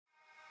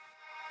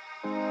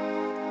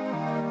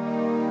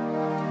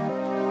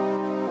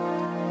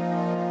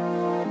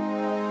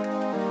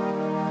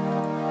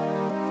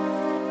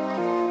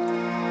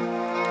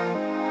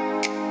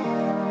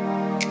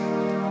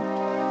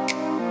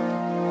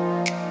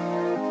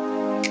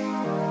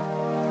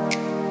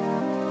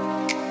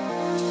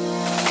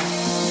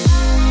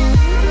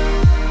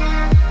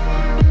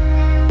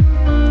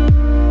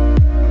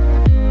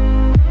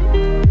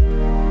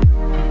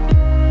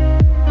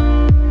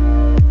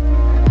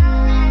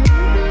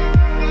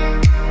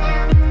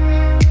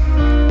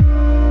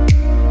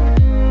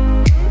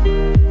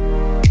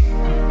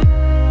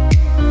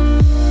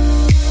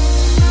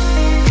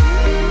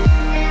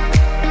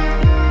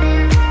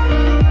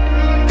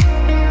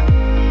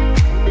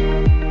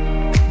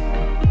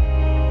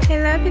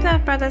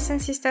beloved brothers and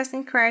sisters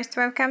in Christ.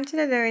 Welcome to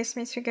the Daily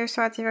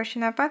Wigglesworth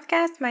Devotional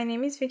podcast. My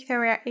name is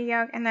Victoria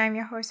Iyog and I'm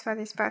your host for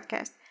this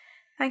podcast.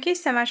 Thank you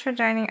so much for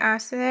joining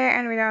us today,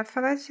 and without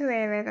further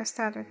delay, let us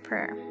start with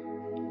prayer.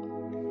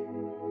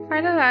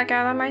 Father Lord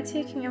God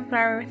Almighty, King of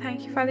Glory,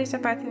 thank you for this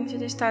opportunity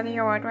to study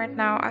your word right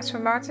now. As we're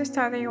about to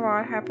study your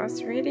word, help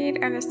us read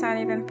it,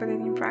 understand it, and put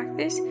it in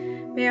practice.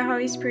 May your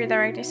Holy Spirit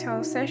direct this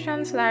whole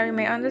session so that we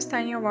may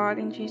understand your word.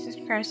 In Jesus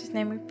Christ's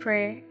name we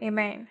pray.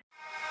 Amen.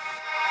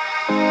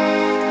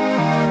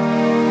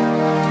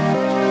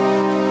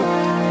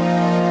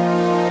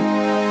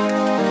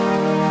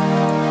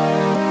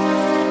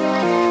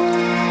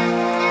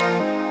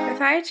 The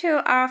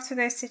title of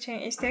today's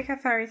teaching is Take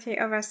Authority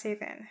Over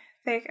Satan.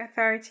 Take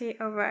authority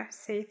over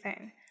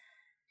Satan.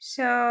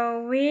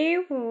 So we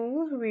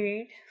will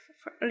read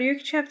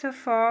Luke chapter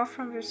 4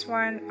 from verse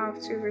 1 up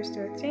to verse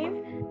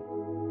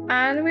 13.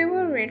 And we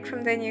will read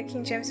from the New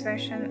King James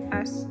Version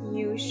as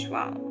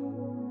usual.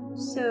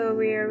 So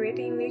we are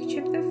reading Luke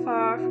chapter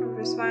 4 from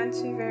verse 1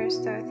 to verse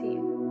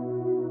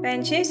 13.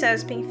 Then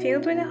Jesus, being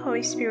filled with the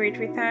Holy Spirit,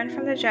 returned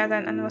from the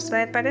Jordan and was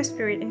led by the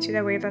Spirit into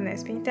the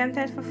wilderness, being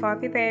tempted for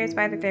 40 days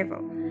by the devil.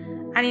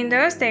 And in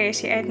those days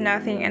he ate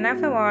nothing, and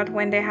afterward,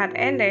 when they had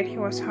ended, he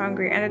was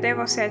hungry. And the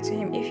devil said to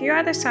him, If you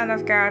are the Son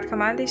of God,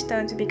 command this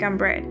stone to become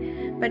bread.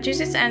 But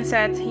Jesus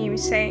answered him,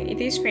 saying, It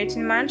is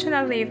written, Man shall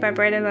not live by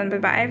bread alone,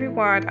 but by every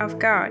word of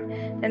God.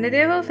 Then the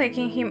devil,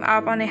 taking him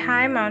up on a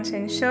high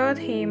mountain, showed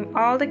him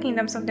all the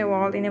kingdoms of the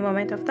world in a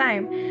moment of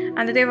time.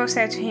 And the devil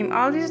said to him,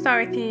 All this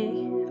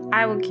authority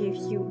I will give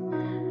you,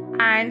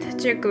 and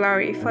the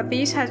glory, for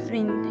this has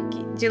been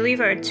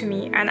delivered to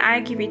me, and I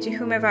give it to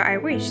whomever I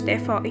wish.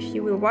 Therefore, if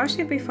you will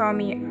worship before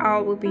me,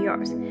 all will be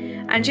yours.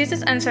 And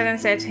Jesus answered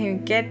and said to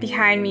him, Get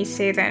behind me,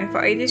 Satan,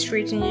 for it is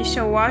written, You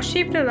shall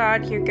worship the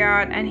Lord your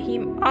God, and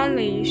him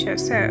only you shall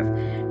serve.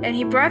 Then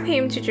he brought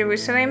him to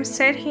Jerusalem,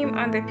 set him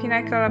on the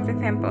pinnacle of the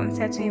temple, and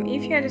said to him,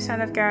 If you are the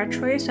Son of God,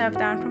 throw yourself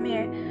down from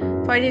here.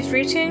 For it is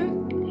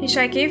written, He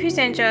shall give his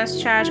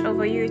angels charge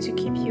over you to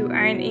keep you,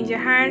 and in their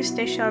hands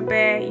they shall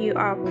bear you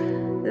up,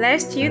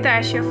 lest you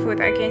dash your foot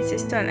against a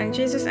stone. And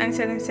Jesus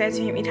answered and said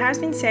to him, It has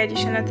been said, You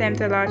shall not tempt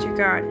the Lord your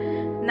God.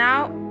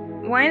 Now,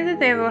 when the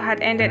devil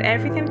had ended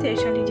every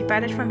temptation, he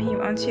departed from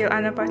him until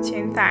an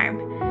opportune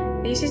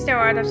time. This is the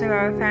word of the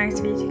Lord. Thanks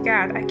be to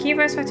God. Our key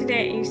verse for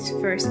today is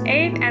verse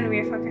 8, and we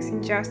are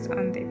focusing just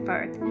on the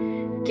part,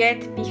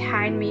 Get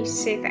behind me,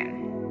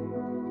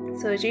 Satan.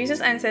 So Jesus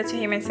answered to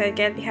him and said,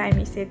 Get behind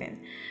me, Satan.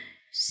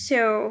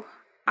 So,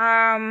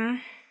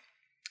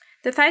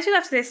 the title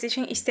of today's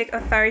teaching is Take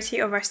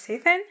Authority Over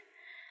Satan.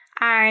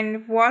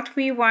 And what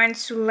we want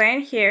to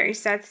learn here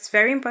is that it's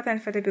very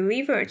important for the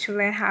believer to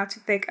learn how to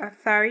take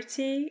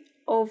authority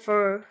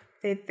over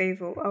the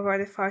devil, over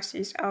the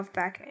forces of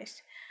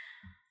darkness.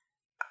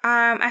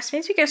 As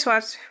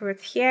Wigglesworth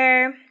wrote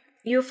here,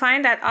 you'll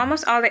find that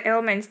almost all the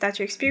ailments that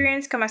you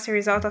experience come as a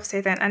result of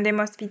Satan, and they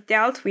must be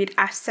dealt with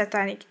as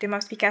satanic. They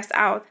must be cast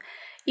out.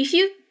 If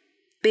you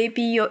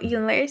baby your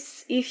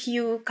illness, if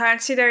you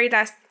consider it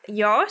as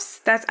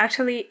yours, that's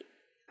actually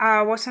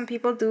what some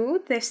people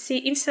do. They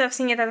see, instead of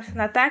seeing it as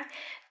an attack,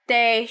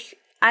 they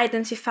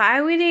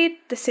identify with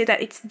it. They say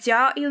that it's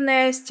their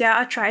illness, their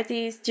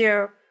arthritis,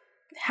 their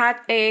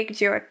heartache,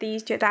 their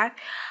this, their that,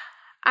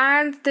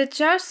 and they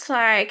just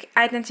like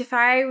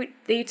identify with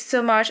it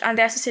so much, and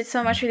they associate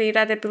so much with it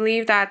that they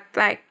believe that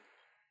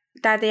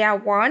that they are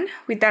one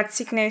with that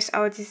sickness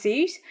or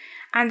disease.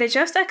 And they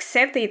just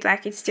accept it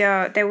like it's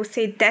their, they would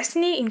say,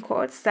 destiny in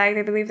quotes. Like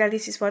they believe that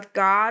this is what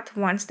God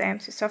wants them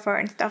to suffer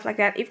and stuff like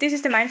that. If this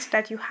is the mindset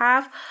that you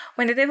have,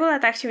 when the devil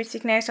attacks you with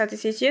sickness or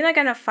disease, you're not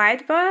going to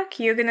fight back.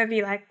 You're going to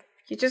be like,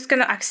 you're just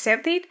going to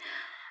accept it.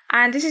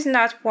 And this is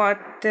not what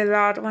the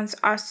Lord wants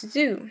us to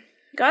do.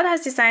 God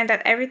has designed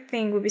that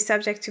everything will be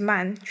subject to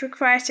man. Through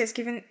Christ, He has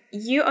given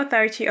you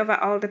authority over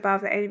all the power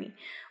of the enemy.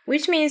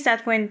 Which means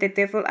that when the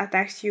devil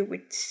attacks you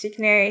with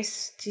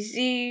sickness,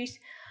 disease,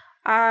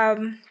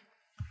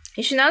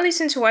 you should not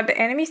listen to what the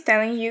enemy is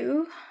telling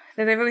you.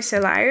 The devil is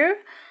a liar.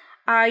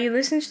 You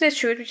listen to the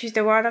truth, which is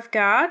the word of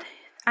God.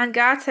 And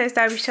God says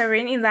that we shall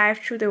reign in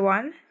life through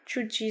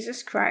through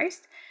Jesus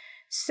Christ.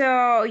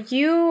 So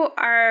your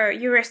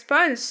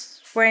response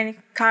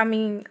when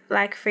coming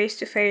like face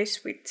to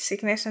face with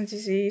sickness and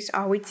disease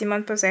or with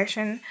demon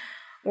possession,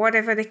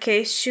 whatever the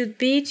case, should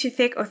be to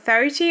take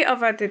authority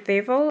over the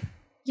devil.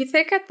 You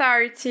take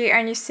authority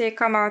and you say,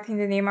 Come out in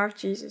the name of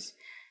Jesus.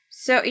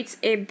 So it's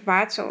a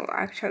battle,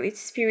 actually. It's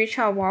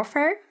spiritual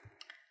warfare.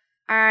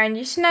 And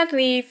you should not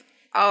live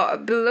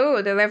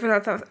below the level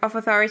of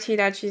authority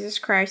that Jesus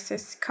Christ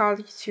has called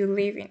you to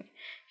live in.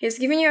 He's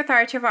given you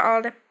authority over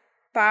all the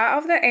power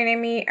of the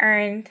enemy,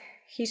 and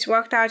He's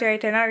worked out your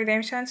eternal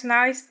redemption. So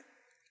now it's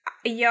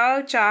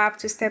your job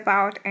to step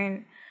out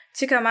and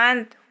to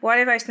command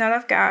whatever is not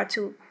of God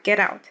to get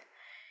out.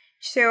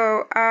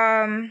 So,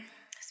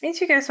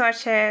 Wigglesworth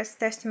shares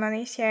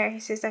testimonies here. He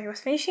says that he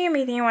was finishing a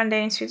meeting one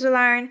day in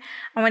Switzerland,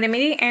 and when the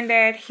meeting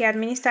ended, he had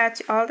ministered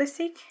to all the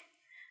sick.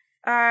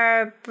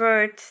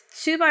 But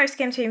two boys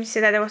came to him to say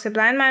that there was a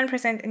blind man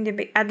present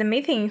at the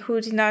meeting who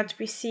was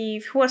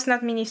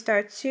not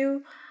ministered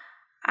to,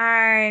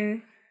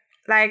 and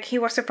like he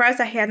was surprised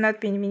that he had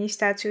not been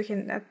ministered to, he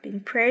had not been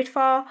prayed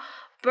for,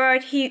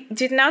 but he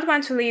did not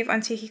want to leave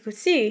until he could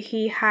see.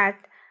 He had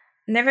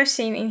never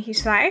seen in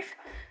his life.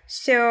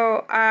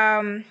 So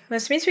when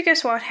Smith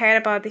Wigglesworth heard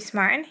about this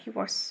man,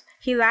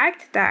 he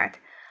liked that.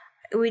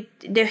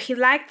 He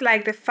liked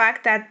like the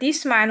fact that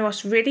this man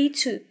was ready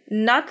to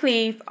not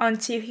leave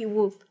until he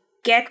would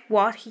get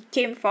what he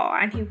came for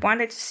and he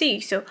wanted to see.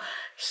 So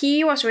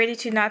he was ready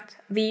to not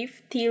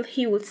leave till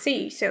he would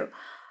see. So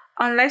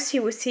unless he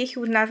would see, he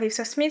would not leave.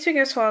 So Smith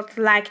Wigglesworth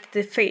liked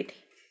the faith.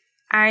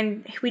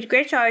 And with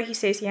great joy, he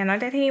says he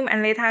anointed him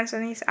and laid hands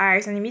on his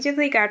eyes, and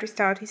immediately God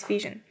restored his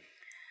vision.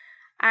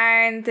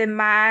 And the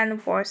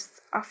man was,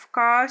 of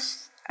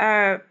course,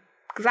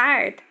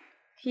 glad.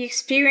 He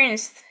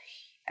experienced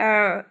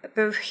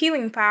the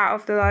healing power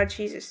of the Lord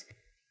Jesus.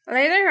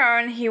 Later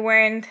on, he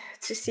went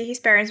to see his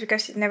parents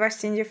because he'd never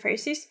seen their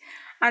faces.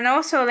 And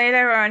also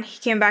later on, he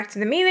came back to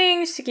the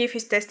meetings to give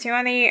his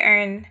testimony.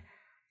 And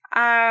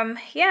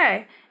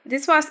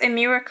this was a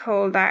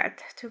miracle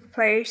that took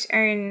place.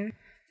 And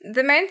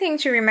the main thing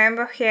to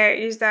remember here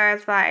is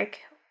that, like,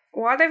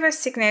 whatever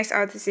sickness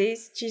or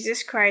disease,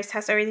 Jesus Christ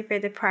has already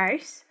paid the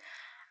price.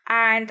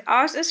 And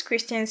us as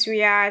Christians,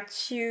 we are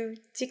to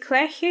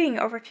declare healing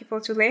over people,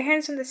 to lay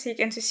hands on the sick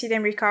and to see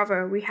them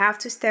recover. We have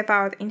to step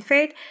out in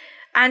faith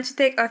and to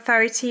take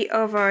authority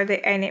over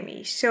the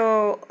enemy.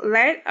 So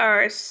let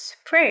us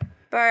pray.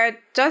 But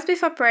just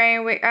before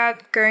praying, we are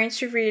going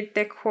to read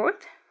the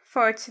quote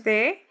for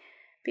today,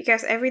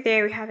 because every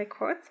day we have a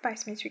quote by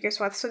Smith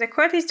Wigglesworth. So the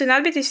quote is, "Do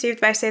not be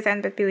deceived by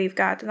Satan, but believe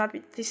God." Do not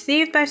be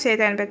deceived by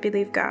Satan, but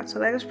believe God. So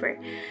let us pray.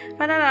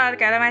 Father, Lord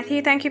God Almighty,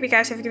 thank you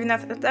because you've given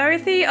us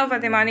authority over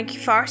demonic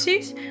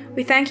forces.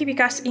 We thank you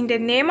because in the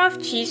name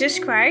of Jesus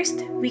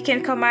Christ, we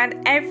can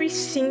command every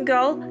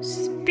single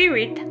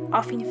spirit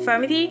of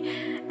infirmity,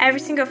 every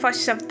single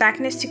forces of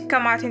darkness to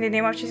come out in the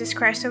name of Jesus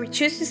Christ. So we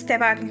choose to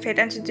step out in faith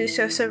and to do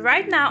so. So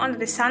right now, under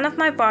the sound of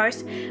my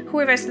voice,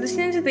 whoever is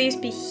listening to this,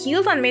 be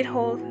healed and made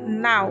whole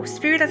now.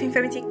 Spirit of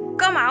infirmity,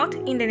 come out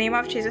in the name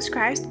of Jesus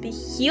Christ. Be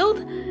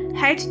healed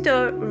head to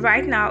toe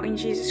right now in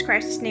Jesus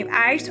Christ's name.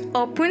 Eyes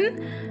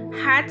open,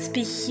 hearts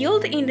be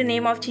healed in the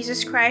name of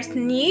Jesus Christ.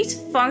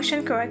 Knees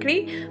function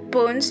correctly.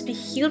 Bones be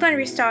healed and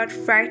restored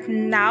right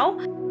now.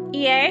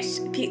 Ears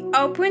be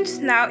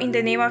opened now in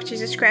the name of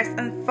Jesus Christ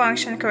and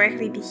function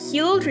correctly. Be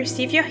healed,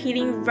 receive your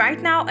healing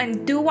right now,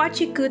 and do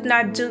what you could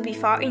not do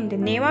before in the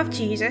name of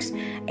Jesus.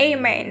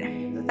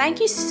 Amen.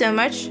 Thank you so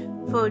much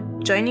for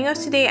joining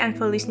us today and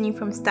for listening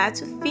from start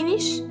to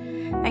finish.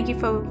 Thank you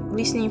for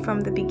listening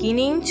from the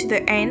beginning to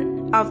the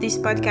end of this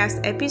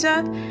podcast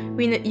episode.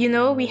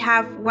 We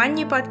have one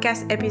new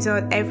podcast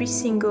episode every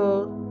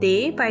single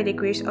day by the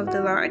grace of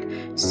the Lord.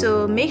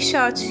 So make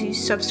sure to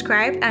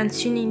subscribe and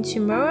tune in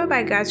tomorrow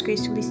by God's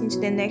grace to listen to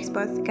the next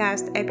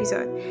podcast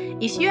episode.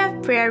 If you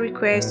have prayer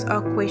requests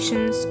or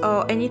questions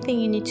or anything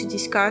you need to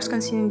discuss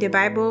concerning the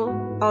Bible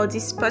or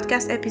this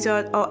podcast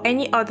episode or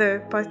any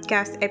other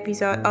podcast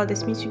episode or the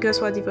Smith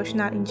Wigglesworth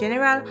Devotional in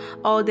general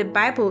or the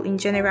Bible in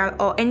general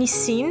or any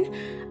sin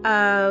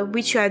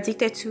which you are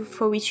addicted to,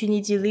 for which you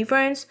need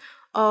deliverance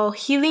or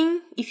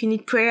healing, if you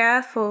need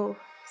prayer for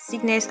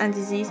sickness and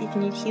disease, if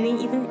you need healing,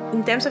 even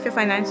in terms of your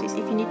finances, if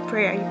you need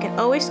prayer, you can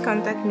always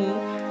contact me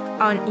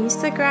on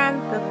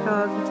Instagram,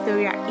 Dr.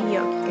 Victoria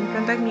Iyok. You can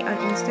contact me on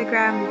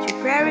Instagram with your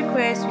prayer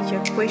requests, with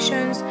your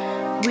questions,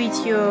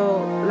 with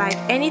your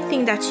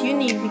anything that you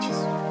need which is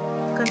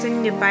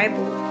concerning the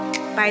Bible.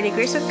 By the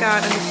grace of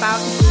God and the power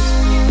of the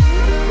Holy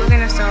Spirit, we're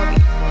gonna solve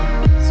it.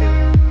 So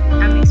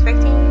I'm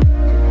expecting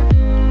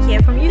to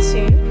hear from you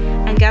soon,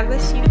 and God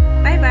bless you.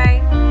 Bye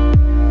bye.